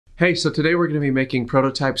Hey, so today we're going to be making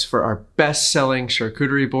prototypes for our best-selling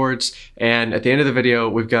charcuterie boards, and at the end of the video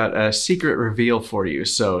we've got a secret reveal for you,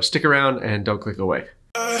 so stick around and don't click away.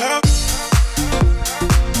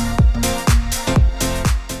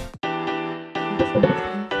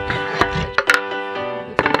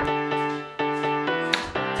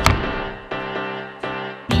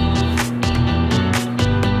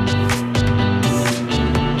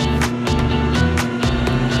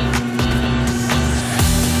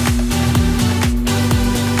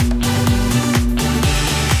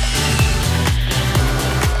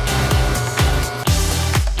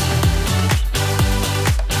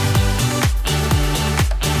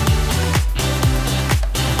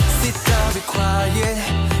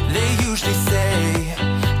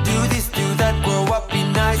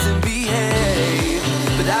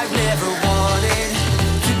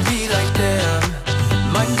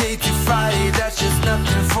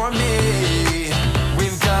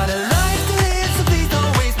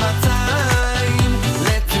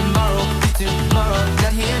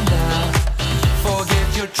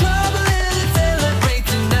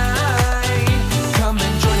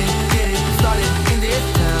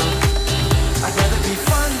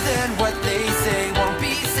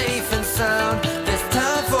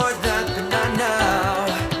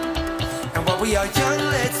 We are young,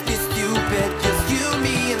 let's be stupid, just you,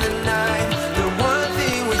 me, and the night. The one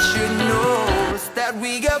thing we should know is that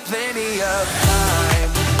we got plenty of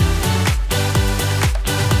time.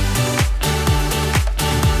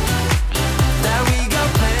 That we got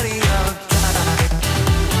plenty of time.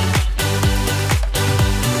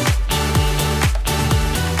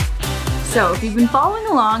 So if you've been following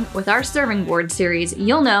along with our serving board series,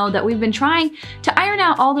 you'll know that we've been trying to iron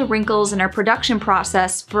out all the wrinkles in our production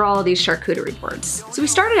process for all of these charcuterie boards. So we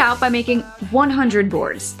started out by making 100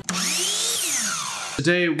 boards.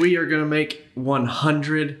 Today we are going to make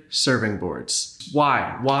 100 serving boards.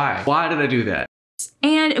 Why did I do that?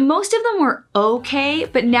 And most of them were okay,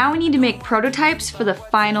 but now we need to make prototypes for the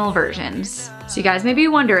final versions. So you guys may be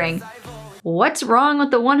wondering, what's wrong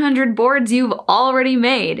with the 100 boards you've already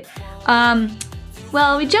made?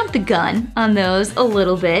 Well, we jumped the gun on those a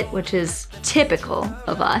little bit, which is typical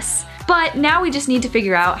of us. But now we just need to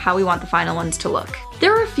figure out how we want the final ones to look.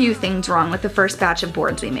 There were a few things wrong with the first batch of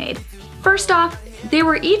boards we made. First off, they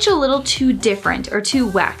were each a little too different or too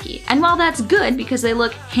wacky. And while that's good because they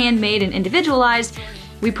look handmade and individualized,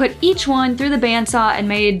 we put each one through the bandsaw and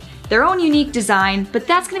made their own unique design, but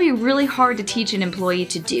that's gonna be really hard to teach an employee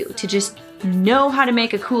to do, to just know how to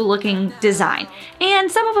make a cool looking design. And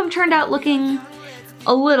some of them turned out looking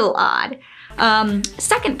a little odd.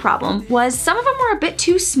 Second problem was some of them were a bit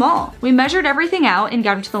too small. We measured everything out and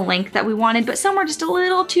got them to the length that we wanted, but some were just a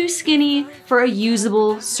little too skinny for a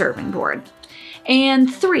usable serving board.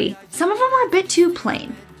 And three, some of them were a bit too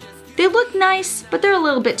plain. They look nice, but they're a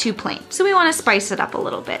little bit too plain, so we want to spice it up a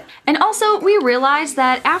little bit. And also, we realized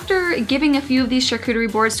that after giving a few of these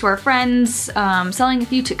charcuterie boards to our friends, selling a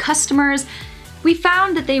few to customers, we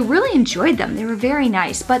found that they really enjoyed them. They were very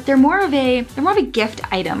nice, but they're more of a gift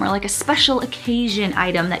item or like a special occasion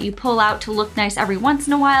item that you pull out to look nice every once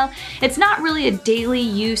in a while. It's not really a daily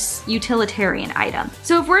use utilitarian item.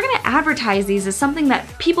 So if we're gonna advertise these as something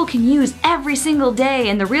that people can use every single day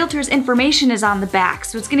and the realtor's information is on the back,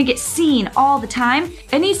 so it's gonna get seen all the time,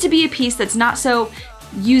 it needs to be a piece that's not so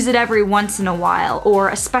use it every once in a while or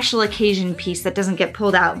a special occasion piece that doesn't get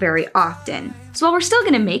pulled out very often. So while we're still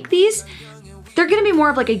gonna make these, they're gonna be more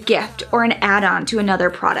of like a gift or an add-on to another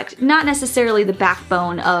product, not necessarily the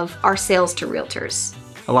backbone of our sales to realtors.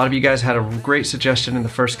 A lot of you guys had a great suggestion in the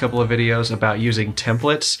first couple of videos about using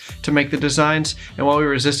templates to make the designs, and while we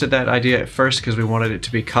resisted that idea at first because we wanted it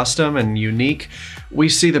to be custom and unique, we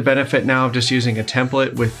see the benefit now of just using a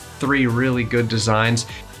template with 3 really good designs.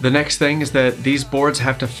 The next thing is that these boards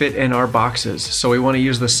have to fit in our boxes, so we want to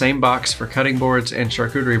use the same box for cutting boards and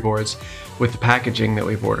charcuterie boards with the packaging that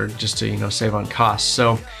we've ordered, just to save on costs.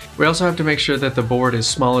 So we also have to make sure that the board is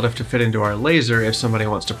small enough to fit into our laser if somebody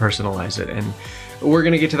wants to personalize it, and we're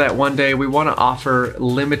going to get to that one day. We want to offer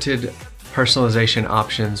limited personalization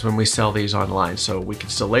options when we sell these online, so we can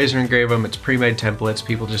still laser engrave them. It's pre-made templates,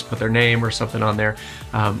 people just put their name or something on there,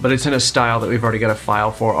 but it's in a style that we've already got a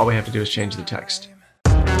file for. All we have to do is change the text.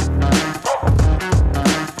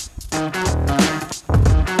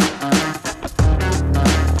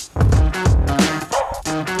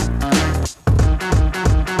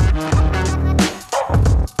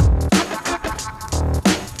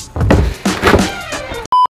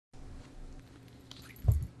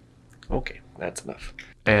 Okay, that's enough.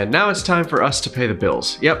 And now it's time for us to pay the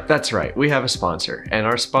bills. Yep, that's right, we have a sponsor, and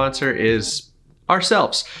our sponsor is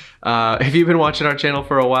ourselves. If you've been watching our channel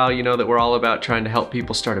for a while, you know that we're all about trying to help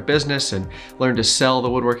people start a business and learn to sell the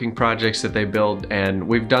woodworking projects that they build, and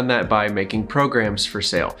we've done that by making programs for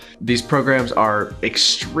sale. These programs are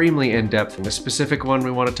extremely in-depth, and the specific one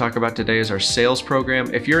we want to talk about today is our sales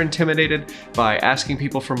program. If you're intimidated by asking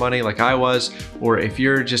people for money like I was, or if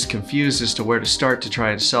you're just confused as to where to start to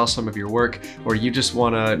try and sell some of your work, or you just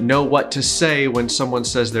want to know what to say when someone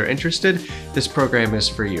says they're interested, this program is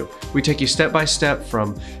for you. We take you step by step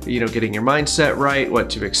from, getting your mindset right, what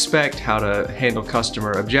to expect, how to handle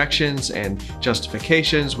customer objections and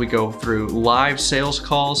justifications. We go through live sales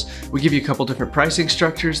calls. We give you a couple different pricing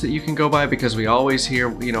structures that you can go by, because we always hear,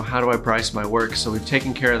 how do I price my work? So we've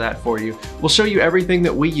taken care of that for you. We'll show you everything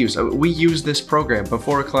that we use. We use this program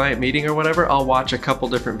before a client meeting or whatever. I'll watch a couple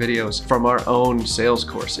different videos from our own sales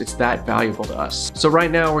course. It's that valuable to us. So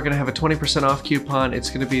right now we're gonna have a 20% off coupon. It's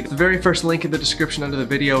gonna be the very first link in the description under the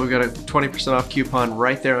video. We've got a 20% off coupon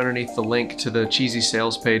right there underneath the link to the cheesy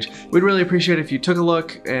sales page. We'd really appreciate it if you took a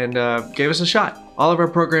look and gave us a shot. All of our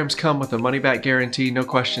programs come with a money-back guarantee, no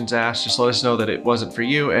questions asked. Just let us know that it wasn't for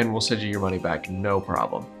you and we'll send you your money back, no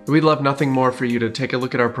problem. We'd love nothing more for you to take a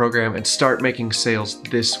look at our program and start making sales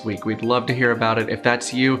this week. We'd love to hear about it. If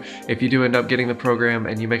that's you, if you do end up getting the program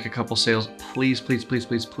and you make a couple sales, please, please, please,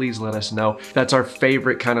 please, please let us know. That's our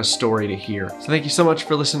favorite kind of story to hear. So thank you so much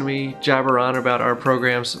for listening to me jabber on about our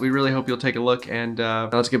programs. We really hope you'll take a look, and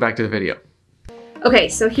let's get back to the video. Okay,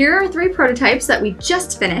 so here are 3 prototypes that we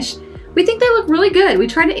just finished. We think they look really good. We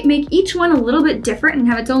try to make each one a little bit different and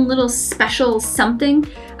have its own little special something.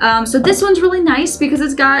 So this one's really nice because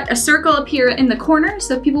it's got a circle up here in the corner.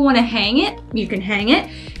 So if people want to hang it, you can hang it.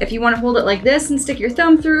 If you want to hold it like this and stick your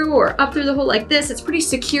thumb through, or up through the hole like this, it's pretty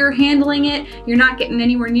secure handling it. You're not getting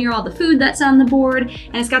anywhere near all the food that's on the board.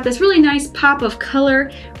 And it's got this really nice pop of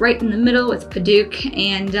color right in the middle with Padauk.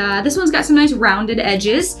 And this one's got some nice rounded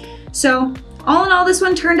edges. So all in all, this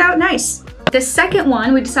one turned out nice. The second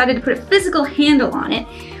one, we decided to put a physical handle on it.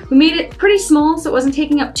 We made it pretty small so it wasn't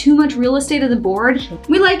taking up too much real estate of the board.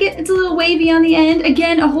 We like it, it's a little wavy on the end.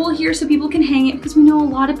 Again, a hole here so people can hang it, because we know a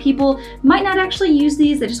lot of people might not actually use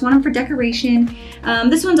these, they just want them for decoration.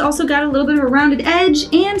 This one's also got a little bit of a rounded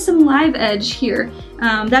edge and some live edge here.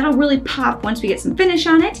 That'll really pop once we get some finish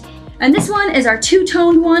on it. And this one is our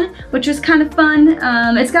two-toned one, which was kind of fun.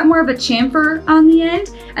 It's got more of a chamfer on the end.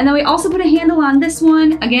 And then we also put a handle on this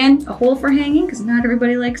one. Again, a hole for hanging, because not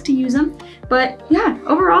everybody likes to use them. But yeah,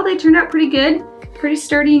 overall they turned out pretty good. Pretty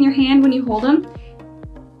sturdy in your hand when you hold them.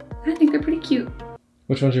 I think they're pretty cute.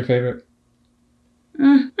 Which one's your favorite?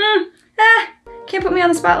 Can't put me on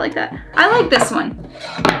the spot like that. I like this one.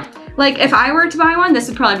 Like, if I were to buy one, this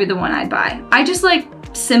would probably be the one I'd buy. I just like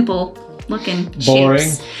simple looking Boring.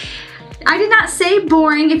 shapes. I did not say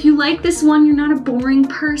boring. If you like this one, you're not a boring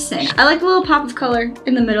person. I like the little pop of color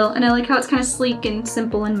in the middle, and I like how it's kind of sleek and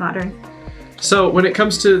simple and modern. So when it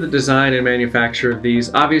comes to the design and manufacture of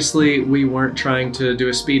these, obviously we weren't trying to do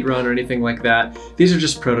a speed run or anything like that. These are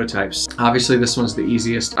just prototypes. Obviously this one's the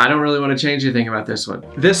easiest. I don't really want to change anything about this one.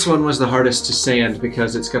 This one was the hardest to sand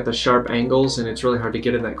because it's got the sharp angles and it's really hard to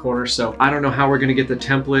get in that corner. So I don't know how we're going to get the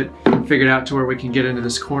template figured out to where we can get into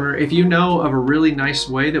this corner. If you know of a really nice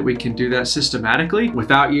way that we can do that systematically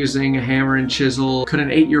without using a hammer and chisel, could an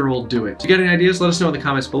 8-year-old do it? If you got any ideas, let us know in the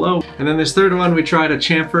comments below. And then this third one, we tried a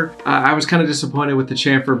chamfer. I was kind of disappointed with the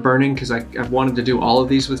chamfer burning because I wanted to do all of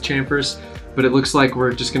these with chamfers, but it looks like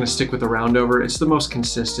we're just gonna stick with the round over. It's the most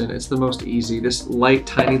consistent, it's the most easy. This light,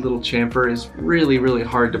 tiny little chamfer is really, really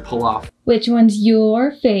hard to pull off. Which one's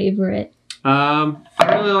your favorite? I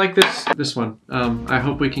really like this one. I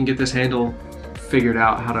hope we can get this handle figured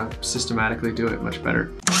out how to systematically do it much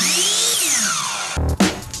better.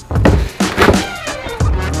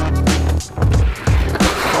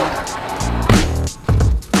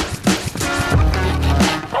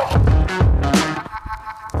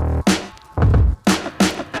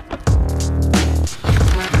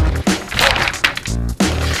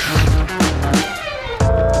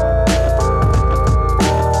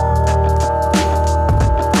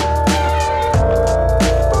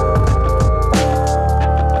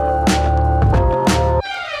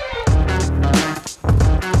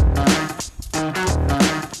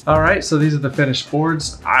 All right, so these are the finished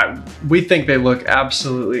boards. We think they look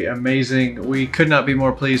absolutely amazing. We could not be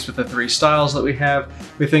more pleased with the 3 styles that we have.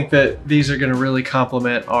 We think that these are gonna really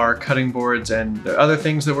complement our cutting boards and the other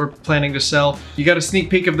things that we're planning to sell. You got a sneak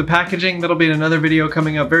peek of the packaging. That'll be in another video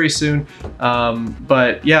coming up very soon.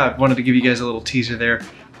 But yeah, I wanted to give you guys a little teaser there.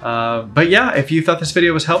 But yeah, if you thought this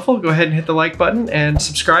video was helpful, go ahead and hit the like button and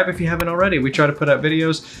subscribe if you haven't already. We try to put out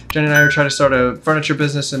videos. Jen and I are trying to start a furniture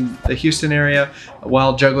business in the Houston area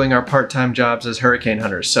while juggling our part-time jobs as hurricane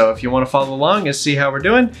hunters. So if you want to follow along and see how we're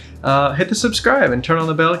doing, hit the subscribe and turn on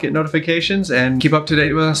the bell, get notifications, and keep up to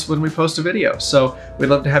date with us when we post a video. So we'd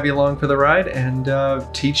love to have you along for the ride and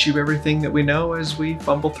teach you everything that we know as we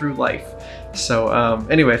fumble through life. So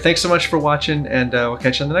anyway, thanks so much for watching, and we'll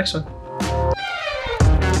catch you on the next one.